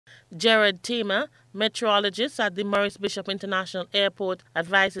Gerard Tamer, meteorologist at the Maurice Bishop International Airport,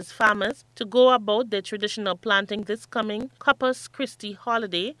 advises farmers to go about their traditional planting this coming Corpus Christy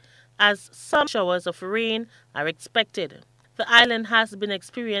holiday as some showers of rain are expected. The island has been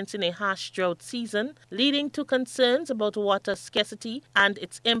experiencing a harsh drought season, leading to concerns about water scarcity and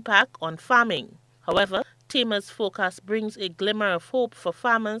its impact on farming. However, Tamer's forecast brings a glimmer of hope for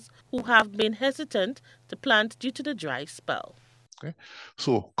farmers who have been hesitant to plant due to the dry spell. Okay,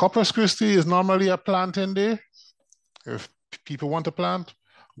 so Corpus Christy is normally a planting day. If people want to plant,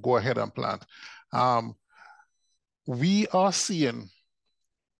 go ahead and plant. We are seeing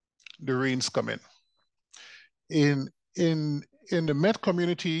the rains coming. In the Met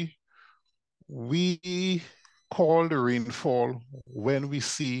community, we call the rainfall when we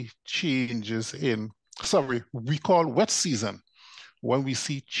see changes we call wet season when we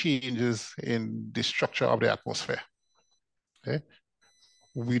see changes in the structure of the atmosphere. Okay,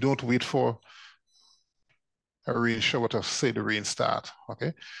 we don't wait for a rain shower to say the rain start.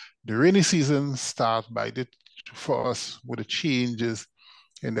 Okay, the rainy season starts for us with the changes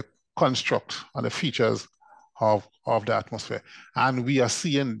in the construct and the features of the atmosphere, and we are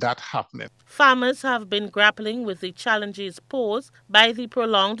seeing that happening. Farmers have been grappling with the challenges posed by the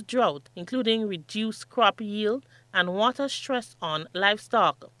prolonged drought, including reduced crop yield and water stress on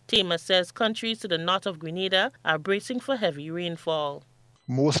livestock. Tamer says countries to the north of Grenada are bracing for heavy rainfall.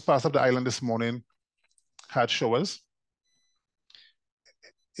 Most parts of the island this morning had showers.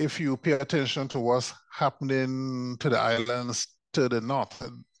 If you pay attention to what's happening to the islands to the north,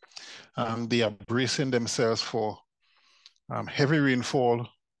 they are bracing themselves for heavy rainfall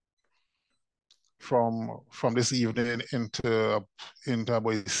from this evening into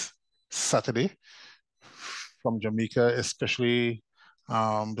about Saturday from Jamaica, especially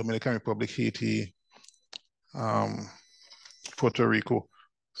Dominican Republic, Haiti, Puerto Rico,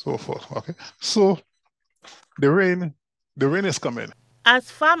 so forth. Okay, so the rain is coming. As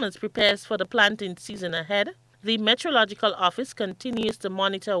farmers prepare for the planting season ahead, the Meteorological Office continues to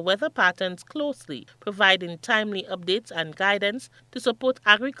monitor weather patterns closely, providing timely updates and guidance to support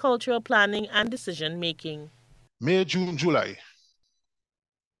agricultural planning and decision-making. May, June, July.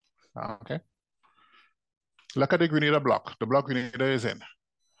 Okay. Look at the Grenada block. The block Grenada is in.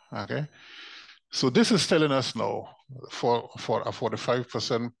 Okay. So this is telling us now for a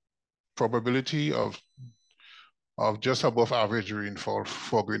 45% probability of just above average rainfall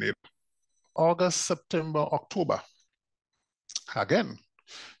for Grenada. August, September, October. Again,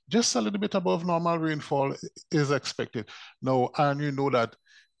 just a little bit above normal rainfall is expected. Now, and you know that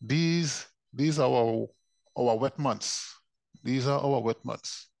these are our wet months. These are our wet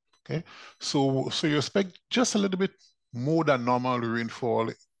months. Okay, so you expect just a little bit more than normal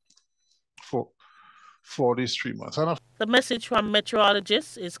rainfall for these 3 months. The message from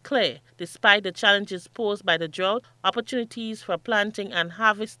meteorologists is clear. Despite the challenges posed by the drought, opportunities for planting and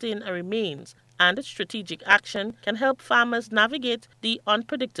harvesting remains, and strategic action can help farmers navigate the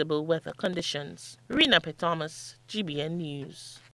unpredictable weather conditions. Rena P. Thomas, GBN News.